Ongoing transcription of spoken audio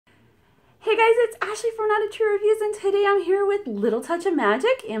Hey guys, it's Ashley from Not a True Reviews, and today I'm here with Little Touch of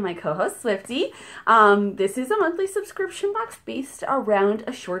Magic and my co-host Swifty. This is a monthly subscription box based around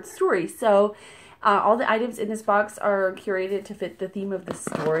a short story. So all the items in this box are curated to fit the theme of the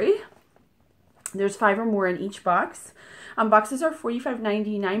story. There's 5 or more in each box. Boxes are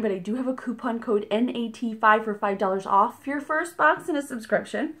 $45.99, but I do have a coupon code NAT5 for $5 off your first box and a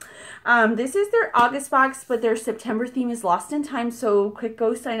subscription. This is their August box, but their September theme is Lost in Time, so quick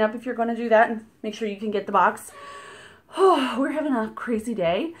go sign up if you're going to do that and make sure you can get the box. Oh, we're having a crazy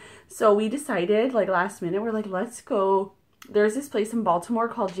day, so we decided, like last minute, we're like, let's go. There's this place in Baltimore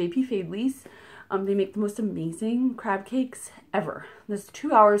called J.P. Fadley's. They make the most amazing crab cakes ever. This is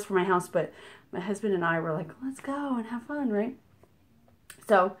 2 hours from my house, but my husband and I were like, let's go and have fun, right?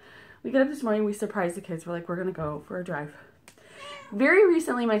 So we get up this morning, we surprised the kids. We're like, we're going to go for a drive. Very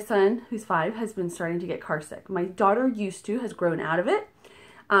recently, my son, who's 5, has been starting to get car sick. My daughter used to, has grown out of it.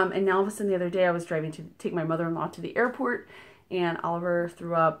 And now all of a sudden the other day I was driving to take my mother-in-law to the airport, and Oliver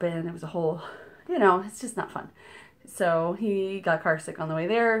threw up, and it was a whole, you know, it's just not fun. So he got car sick on the way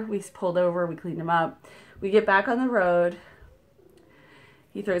there. We pulled over, we cleaned him up. We get back on the road.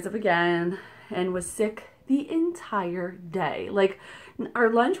 He throws up again and was sick the entire day. Like, our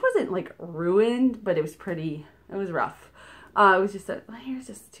lunch wasn't like ruined, but it was rough. It was just that, here's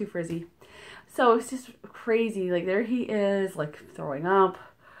just too frizzy. So it's just crazy. Like, there he is, like, throwing up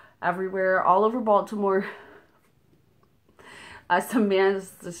everywhere, all over Baltimore. Some man,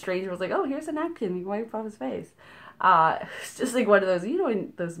 the stranger was like, oh, here's a napkin, you wipe off his face. It's just like one of those, you know,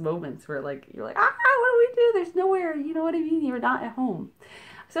 in those moments where like, you're like, what do we do? There's nowhere, you know what I mean? You're not at home.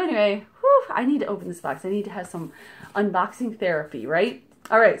 So anyway, whew, I need to open this box. I need to have some unboxing therapy, right?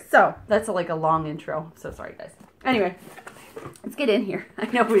 All right, so that's like a long intro. I'm so sorry, guys. Anyway, let's get in here. I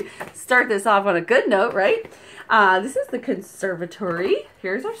know we start this off on a good note, right? This is the conservatory.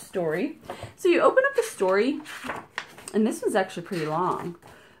 Here's our story. So you open up the story, and this one's actually pretty long.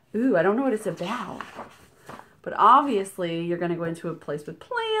 Ooh, I don't know what it's about. But obviously, you're going to go into a place with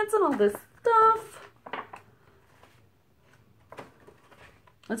plants and all this stuff.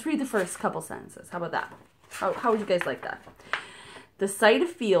 Let's read the first couple sentences. How about that? How would you guys like that? The sight of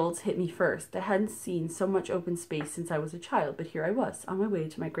fields hit me first. I hadn't seen so much open space since I was a child, but here I was, on my way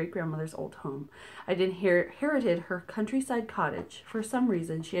to my great-grandmother's old home. I'd inherited her countryside cottage. For some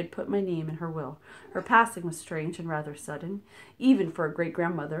reason, she had put my name in her will. Her passing was strange and rather sudden, even for a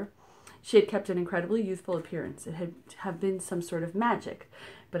great-grandmother. She had kept an incredibly youthful appearance. It had been some sort of magic,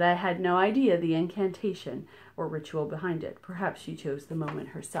 but I had no idea the incantation or ritual behind it. Perhaps she chose the moment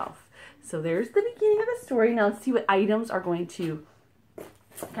herself. So there's the beginning of the story. Now let's see what items are going to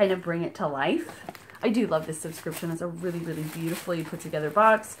kind of bring it to life. I do love this subscription. It's a really, really beautifully put together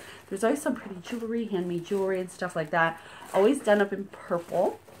box. There's always some pretty jewelry, handmade jewelry and stuff like that. Always done up in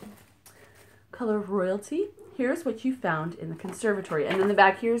purple. Color of royalty. Here's what you found in the conservatory. And then the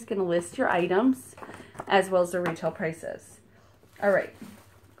back here is going to list your items as well as the retail prices. All right.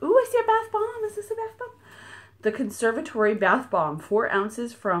 Ooh, I see a bath bomb. Is this a bath bomb? The conservatory bath bomb, 4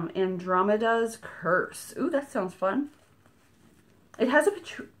 ounces from Andromeda's Curse. Ooh, that sounds fun. It has a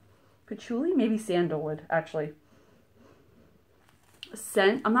patchouli, maybe sandalwood, actually.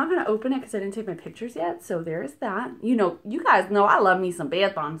 Scent. I'm not going to open it because I didn't take my pictures yet. So there's that. You know, you guys know I love me some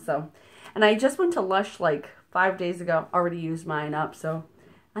bath bombs. So, and I just went to Lush like 5 days ago. Already used mine up, so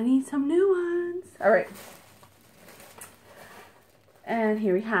I need some new ones. All right. And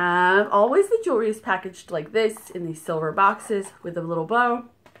here we have, always the jewelry is packaged like this in these silver boxes with a little bow.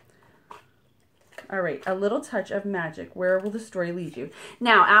 All right, a little touch of magic. Where will the story lead you?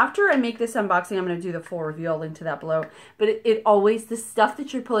 Now, after I make this unboxing, I'm going to do the full review. I'll link to that below. But it always, the stuff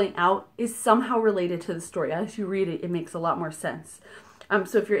that you're pulling out is somehow related to the story. As you read it, it makes a lot more sense.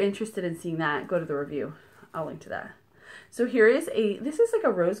 So if you're interested in seeing that, go to the review. I'll link to that. So here is this is like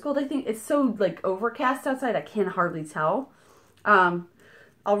a rose gold, I think. It's so like overcast outside, I can hardly tell. I'll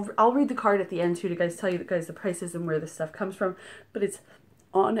read the card at the end too to tell you guys the prices and where this stuff comes from. But it's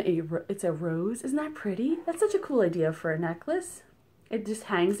on it's a rose. Isn't that pretty? That's such a cool idea for a necklace. It just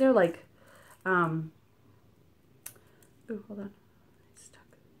hangs there like, oh, hold on. It's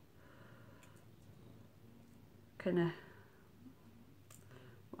stuck. Kind of,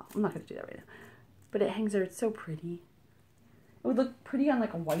 well, I'm not going to do that right now. But it hangs there. It's so pretty. It would look pretty on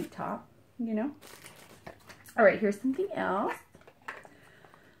like a white top, you know? All right, here's something else.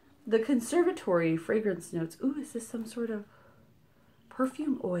 The conservatory fragrance notes. Ooh, is this some sort of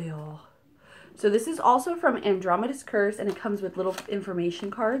perfume oil? So this is also from Andromeda's Curse, and it comes with little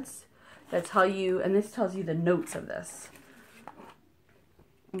information cards that tell you, and this tells you the notes of this.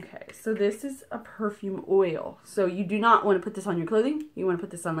 Okay, so this is a perfume oil. So you do not want to put this on your clothing. You want to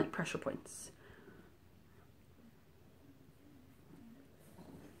put this on like pressure points.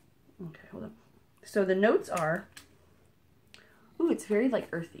 Okay, hold on. So the notes are, ooh, it's very like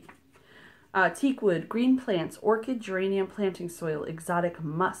earthy. Teak wood, green plants, orchid, geranium planting soil, exotic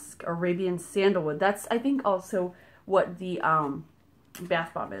musk, Arabian sandalwood. That's, I think, also what the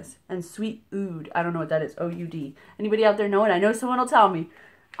bath bomb is. And sweet oud. I don't know what that is. O-U-D. Anybody out there know it? I know someone will tell me.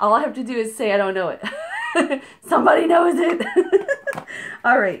 All I have to do is say I don't know it. Somebody knows it.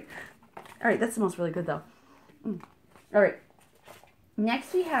 All right. All right, that smells really good, though. All right.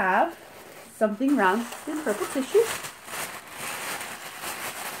 Next, we have something round in purple tissue.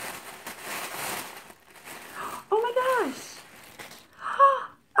 Oh my gosh.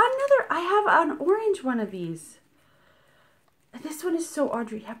 Another. I have an orange one of these. This one is so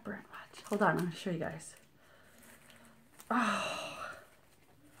Audrey Hepburn. Watch. Hold on. I'm going to show you guys. Oh.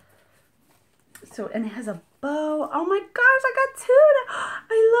 So, and it has a bow. Oh my gosh, I got two.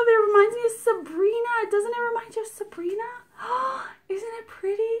 I love it. It reminds me of Sabrina. Doesn't it remind you of Sabrina? Oh, isn't it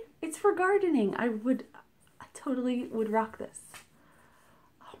pretty? It's for gardening. I totally would rock this.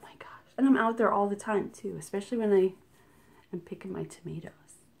 Oh my gosh. And I'm out there all the time too, especially when I am picking my tomatoes.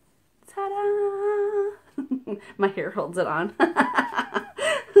 Ta-da! My hair holds it on.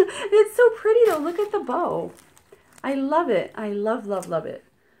 It's so pretty though. Look at the bow. I love it. I love, love, love it.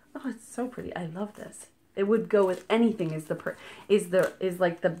 Oh, it's so pretty. I love this. It would go with anything. Is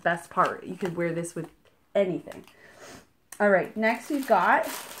like the best part. You could wear this with anything. All right. Next we've got.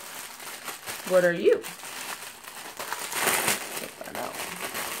 What are you? Check that out.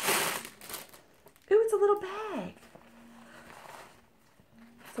 Ooh, it's a little bag.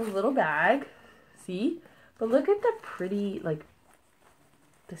 It's a little bag. See? But look at the pretty, like,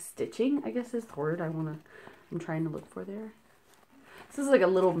 the stitching, I guess is the word I'm trying to look for there. This is like a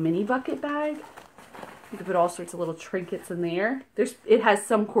little mini bucket bag. You can put all sorts of little trinkets in there. It has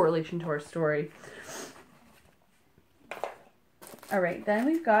some correlation to our story. All right, then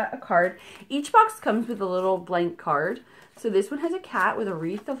we've got a card. Each box comes with a little blank card. So this one has a cat with a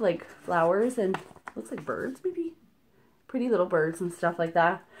wreath of like flowers and looks like birds maybe. Pretty little birds and stuff like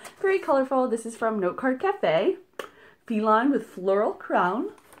that. Very colorful. This is from Note Card Cafe. Feline with floral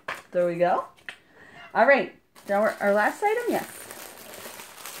crown. There we go. All right, now our last item, yes.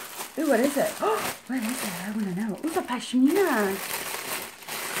 Ooh, what is it? Oh, what is it? I want to know. Ooh, the pashmina.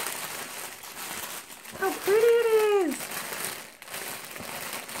 How pretty it is.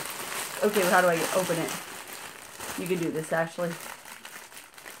 Okay, well, how do I open it? You can do this, Asheli.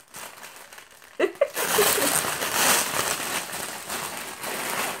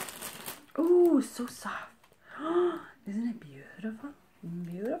 Ooh, so soft. Isn't it beautiful?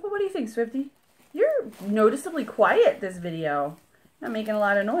 Beautiful. What do you think, Swifty? You're noticeably quiet this video. Not making a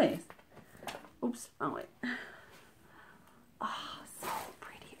lot of noise. Oops. Oh, wait. Oh, so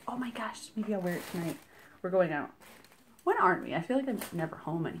pretty. Oh my gosh. Maybe I'll wear it tonight. We're going out. When aren't we? I feel like I'm never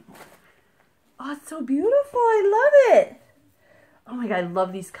home anymore. Oh, it's so beautiful. I love it. Oh my God. I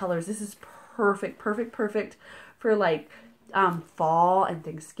love these colors. This is perfect, perfect, perfect for like fall and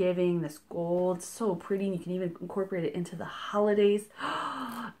Thanksgiving. This gold. So pretty. And you can even incorporate it into the holidays.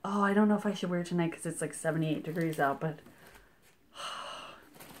 Oh, I don't know if I should wear it tonight because it's like 78 degrees out, but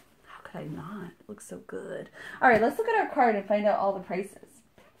how could I not? It looks so good. All right, let's look at our card and find out all the prices.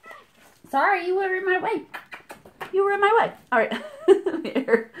 Sorry, you were in my way. You were in my way. All right.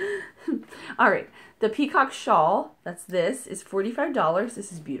 Here. All right. The peacock shawl, that's this, is $45.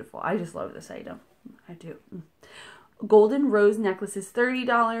 This is beautiful. I just love this item. I do. Golden rose necklace is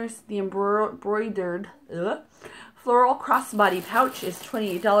 $30. The embroidered floral crossbody pouch is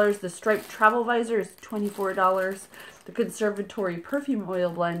 $28. The striped travel visor is $24. The conservatory perfume oil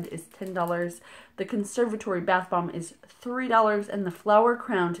blend is $10. The conservatory bath bomb is $3. And the flower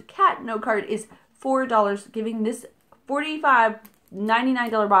crowned cat note card is $4, giving this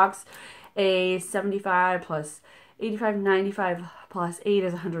 $45.99 box a 75 plus 85, 95 plus 8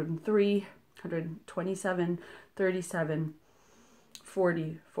 is 103, 127, 37,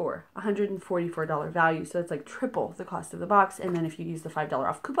 44, $144 value. So that's like triple the cost of the box. And then if you use the $5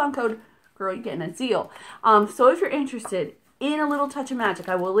 off coupon code, girl, you're getting a deal. So if you're interested in A Little Touch of Magic,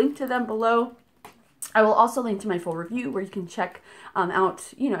 I will link to them below. I will also link to my full review where you can check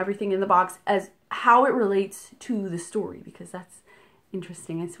out, you know, everything in the box as how it relates to the story, because that's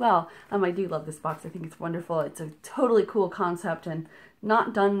interesting as well. I do love this box. I think it's wonderful. It's a totally cool concept and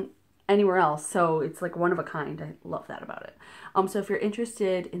not done anywhere else. So it's like one of a kind. I love that about it. So if you're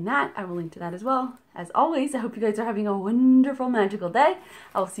interested in that, I will link to that as well. As always, I hope you guys are having a wonderful, magical day.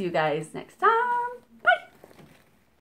 I will see you guys next time.